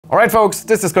Alright folks,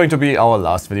 this is going to be our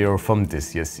last video from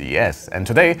this year's CES, and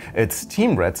today it's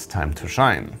Team Red's time to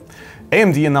shine.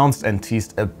 AMD announced and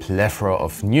teased a plethora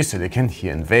of new silicon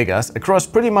here in Vegas across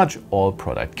pretty much all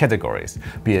product categories,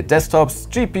 be it desktops,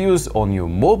 GPUs or new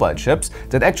mobile chips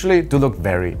that actually do look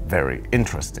very, very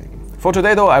interesting. For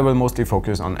today though, I will mostly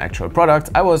focus on actual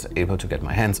products I was able to get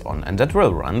my hands on and that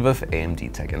will run with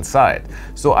AMD tech inside.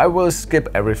 So I will skip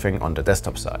everything on the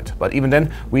desktop side. But even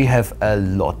then, we have a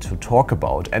lot to talk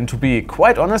about, and to be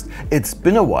quite honest, it's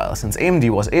been a while since AMD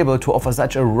was able to offer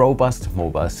such a robust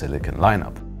mobile silicon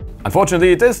lineup.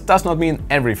 Unfortunately, this does not mean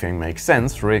everything makes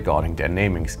sense regarding their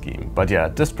naming scheme. But yeah,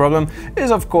 this problem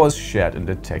is of course shared in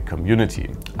the tech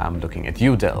community. I'm looking at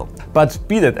you, Dell. But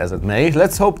be that as it may,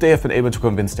 let's hope they have been able to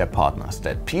convince their partners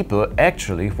that people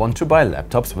actually want to buy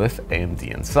laptops with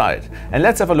AMD inside. And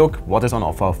let's have a look what is on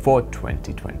offer for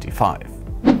 2025.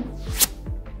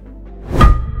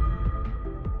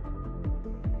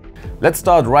 Let's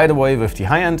start right away with the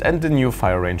high-end and the new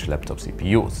Fire Range laptop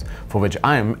CPUs, for which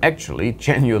I'm actually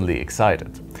genuinely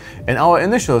excited. In our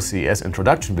initial CES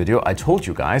introduction video, I told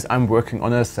you guys I'm working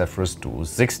on a Zephyrus Duo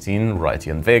 16 right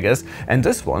here in Vegas, and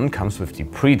this one comes with the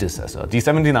predecessor, the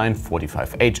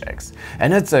 7945HX.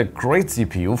 And it's a great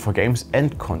CPU for games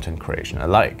and content creation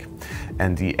alike.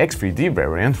 And the X3D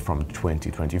variant from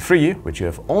 2023, which you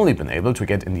have only been able to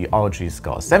get in the ROG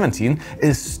Scar 17,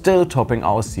 is still topping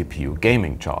our CPU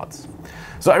gaming charts.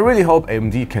 So I really hope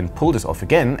AMD can pull this off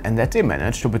again and that they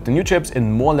manage to put the new chips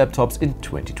in more laptops in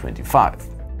 2025.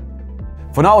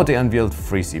 For now, they unveiled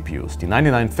 3 CPUs, the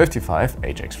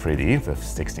 9955HX3D with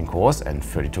 16 cores and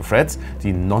 32 threads,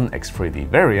 the non-X3D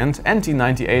variant, and the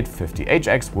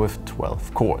 9850HX with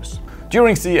 12 cores.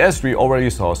 During CES, we already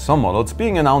saw some models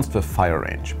being announced with Fire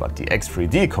Range, but the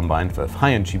X3D combined with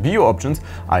high-end GPU options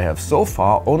I have so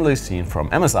far only seen from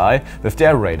MSI with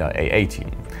their Raider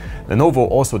A18. Lenovo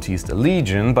also teased a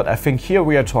Legion, but I think here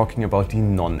we are talking about the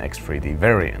non-X3D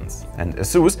variants. And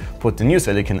ASUS put the new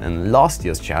silicon in last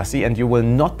year's chassis and you will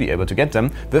not be able to get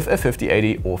them with a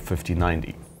 5080 or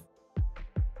 5090.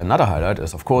 Another highlight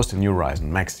is of course the new Ryzen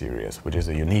Max series, which is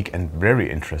a unique and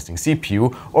very interesting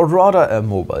CPU, or rather a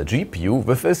mobile GPU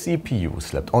with a CPU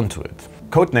slapped onto it.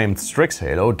 Codenamed Strix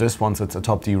Halo, this one sits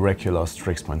atop the regular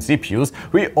Strix Point CPUs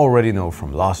we already know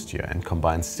from last year and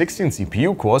combines 16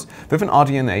 CPU cores with an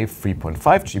RDNA 3.5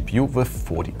 GPU with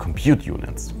 40 compute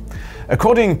units.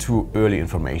 According to early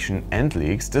information and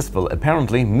leaks, this will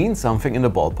apparently mean something in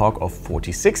the ballpark of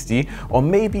 4060 or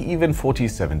maybe even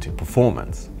 4070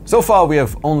 performance. So far we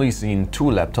have only seen 2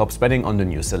 laptops betting on the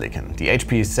new silicon, the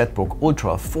HP ZBook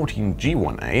Ultra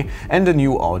 14G1A and the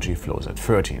new ROG FlowZ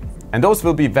 13. And those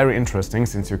will be very interesting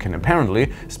since you can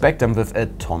apparently spec them with a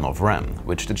ton of RAM,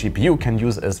 which the GPU can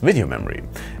use as video memory.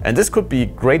 And this could be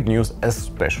great news,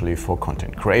 especially for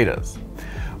content creators.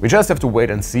 We just have to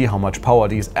wait and see how much power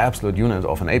these absolute units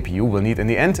of an APU will need in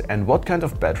the end and what kind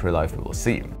of battery life we will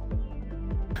see.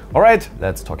 Alright,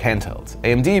 let's talk handhelds.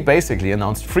 AMD basically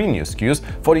announced 3 new SKUs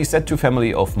for the Z2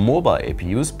 family of mobile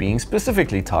APUs being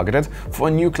specifically targeted for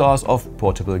a new class of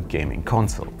portable gaming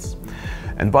consoles.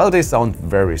 And while they sound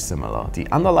very similar, the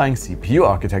underlying CPU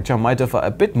architecture might differ a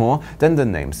bit more than the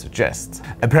name suggests.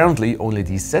 Apparently only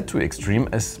the Z2 Extreme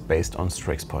is based on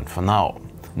Strix Point for now.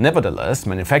 Nevertheless,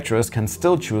 manufacturers can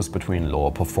still choose between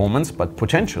lower performance but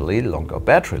potentially longer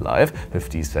battery life with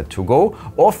the Z2 Go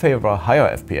or favor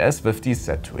higher FPS with the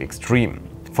Z2 Extreme.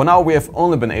 For now, we have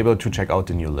only been able to check out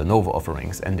the new Lenovo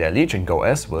offerings, and their Legion Go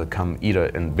S will come either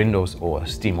in Windows or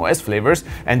SteamOS flavors,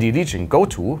 and the Legion Go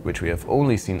 2, which we have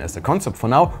only seen as a concept for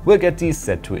now, will get the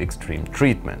Z2 Extreme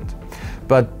treatment.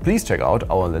 But please check out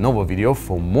our Lenovo video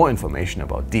for more information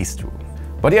about these two.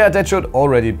 But yeah, that should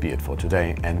already be it for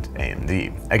today and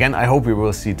AMD. Again, I hope we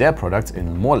will see their products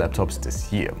in more laptops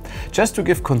this year, just to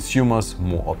give consumers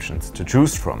more options to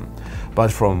choose from.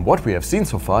 But from what we have seen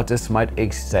so far, this might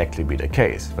exactly be the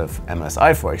case, with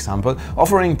MSI for example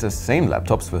offering the same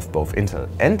laptops with both Intel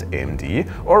and AMD,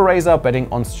 or Razer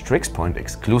betting on Strix Point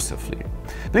exclusively.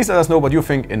 Please let us know what you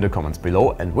think in the comments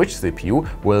below and which CPU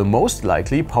will most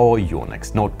likely power your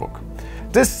next notebook.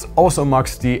 This also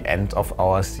marks the end of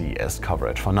our CES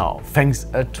coverage for now. Thanks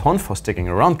a ton for sticking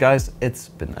around, guys, it's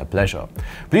been a pleasure.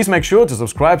 Please make sure to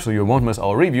subscribe so you won't miss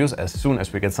our reviews as soon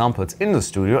as we get samples in the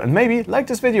studio, and maybe like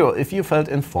this video if you felt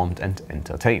informed and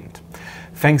entertained.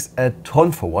 Thanks a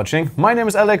ton for watching, my name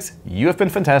is Alex, you have been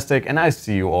fantastic and I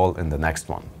see you all in the next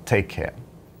one. Take care.